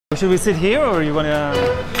should we sit here or you wanna...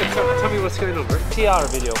 Tell me what's going on, bro. PR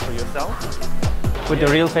video for yourself. Put the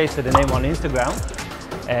real face to the name on Instagram.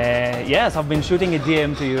 Yes, I've been shooting a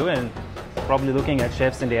DM to you and probably looking at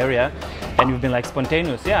chefs in the area, and you've been like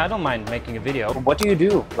spontaneous. Yeah, I don't mind making a video. What do you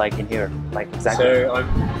do like in here? Like exactly? So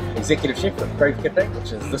I'm executive chef at Crave Cafe,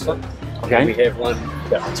 which is this one. Okay. And we have one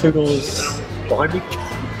about 2 doors behind me.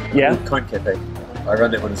 Yeah. Kind Cafe. I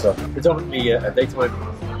run that one as well. Predominantly a daytime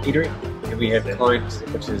eatery. And we have Kind,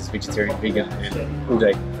 which is vegetarian, vegan, and all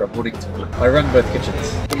day from morning to night. I run both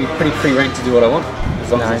kitchens. I'm pretty free reign to do what I want,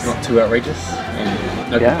 as long as it's not too outrageous and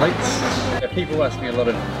no complaints. People ask me a lot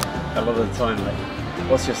of the time, like,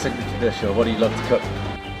 what's your signature dish or what do you love to cook?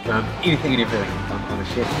 Anything and everything. I'm a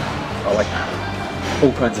chef. I like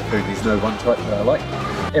all kinds of food. There's no one type that I like.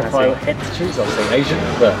 If I had to choose, I'd say Asian,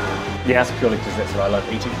 but that's purely because that's what I love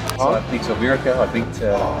eating. So I've been to America, I've been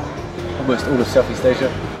to almost all of Southeast Asia.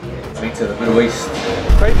 To the Middle East.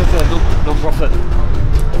 Crave is a non-profit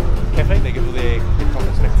cafe. They give all their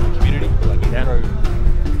profits back to the community. Like we throw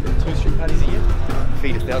 2 street parties a year,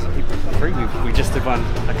 feed 1,000 people for free. We just did one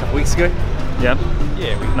a couple weeks ago. Yep.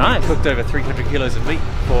 Yeah, we cooked over 300 kilos of meat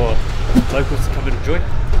for locals to come and enjoy.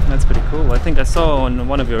 That's pretty cool. I think I saw on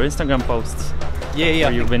one of your Instagram posts. Yeah.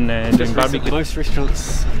 Where you've been doing barbecue. Most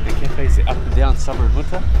restaurants and cafes are up and down summer and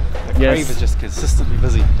winter. But Crave is just consistently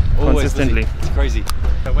busy. Always busy. It's crazy.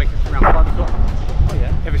 I wake up around 5 o'clock. Oh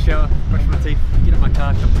yeah. Have a shower, brush my teeth, get in my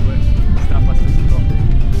car, come to work, start by 6 o'clock.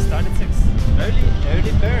 Start at 6.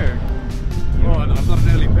 Early bird. Well, I'm not an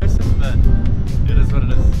early person, but it is what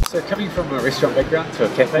it is. So coming from a restaurant background to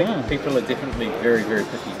a cafe, people are definitely very, very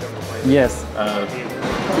picky. Yes.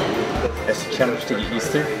 It's a challenge to get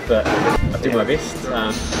used to, but I do my best.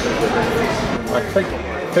 I think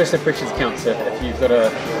first impressions count, so if you've got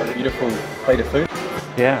a beautiful plate of food,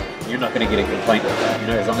 you're not going to get a complaint. You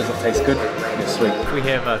know, as long as it tastes good, it's sweet. We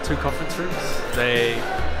have 2 conference rooms.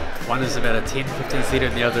 One is about a 10-15 seater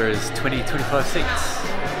and the other is 20-25 seats.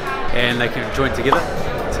 And they can join together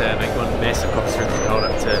to make one massive conference room that can hold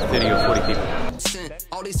up to 30 or 40 people.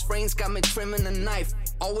 All these frames got me trimming a knife.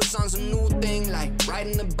 Always on some new thing, like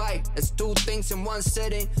riding a bike. Let's do things in one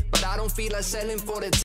sitting, but I don't feel like selling for the